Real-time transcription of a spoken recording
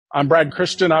I'm Brad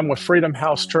Christian. I'm with Freedom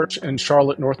House Church in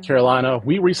Charlotte, North Carolina.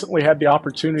 We recently had the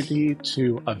opportunity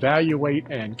to evaluate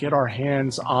and get our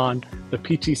hands on the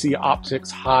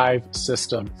PTZOptics Hive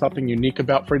system. Something unique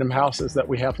about Freedom House is that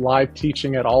we have live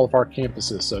teaching at all of our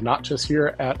campuses. So not just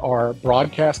here at our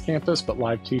broadcast campus, but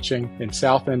live teaching in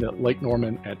South End at Lake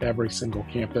Norman at every single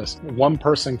campus. One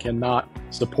person cannot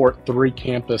support 3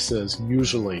 campuses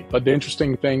usually. But the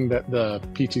interesting thing that the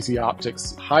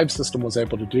PTZOptics Hive system was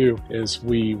able to do is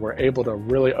we were able to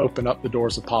really open up the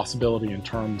doors of possibility in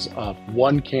terms of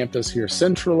one campus here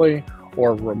centrally,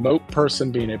 or a remote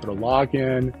person being able to log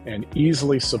in and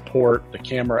easily support the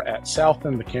camera at South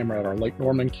End, the camera at our Lake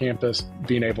Norman campus,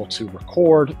 being able to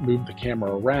record, move the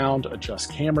camera around, adjust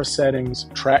camera settings,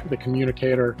 track the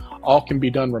communicator, all can be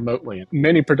done remotely.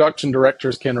 Many production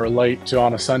directors can relate to,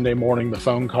 on a Sunday morning, the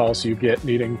phone calls you get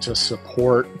needing to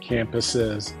support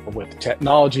campuses with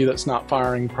technology that's not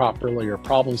firing properly or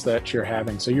problems that you're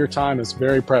having. So your time is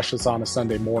very precious on a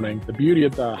Sunday morning. The beauty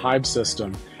of the Hive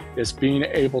system is being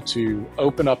able to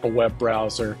open up a web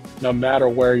browser no matter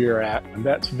where you're at. And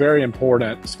that's very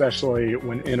important, especially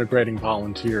when integrating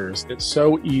volunteers. It's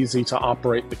so easy to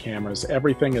operate the cameras.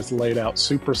 Everything is laid out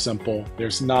super simple.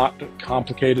 There's not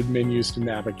complicated menus to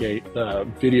navigate. The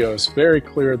video is very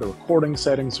clear. The recording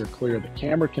settings are clear. The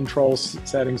camera controls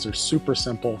settings are super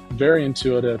simple, very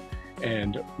intuitive,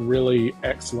 and really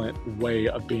excellent way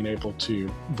of being able to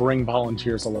bring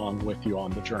volunteers along with you on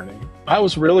the journey. I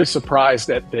was really surprised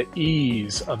at the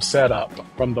ease of setup,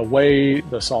 from the way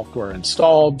the software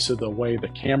installed to the way the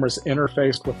cameras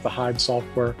interfaced with the Hive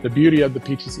software. The beauty of the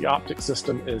PTZOptics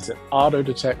system is it auto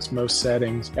detects most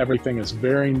settings. Everything is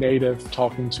very native,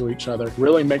 talking to each other.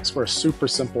 Really makes for a super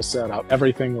simple setup.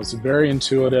 Everything was very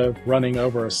intuitive, running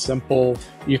over a simple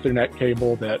Ethernet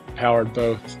cable that powered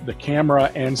both the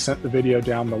camera and sent the video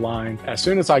down the line. As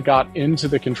soon as I got into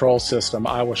the control system,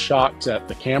 I was shocked at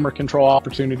the camera control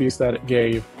opportunities that it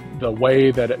gave, the way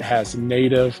that it has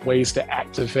native ways to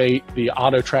activate the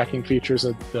auto tracking features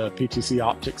of the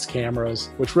PTZOptics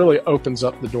cameras, which really opens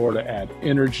up the door to add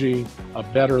energy, a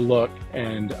better look,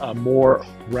 and a more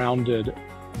rounded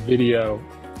video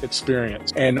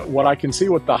experience. And what I can see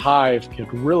with the Hive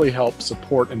could really help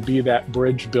support and be that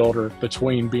bridge builder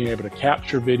between being able to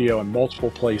capture video in multiple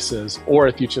places, or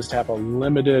if you just have a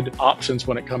limited options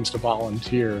when it comes to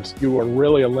volunteers, you are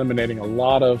really eliminating a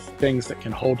lot of things that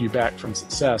can hold you back from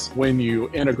success when you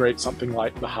integrate something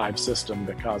like the Hive system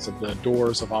because of the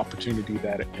doors of opportunity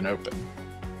that it can open.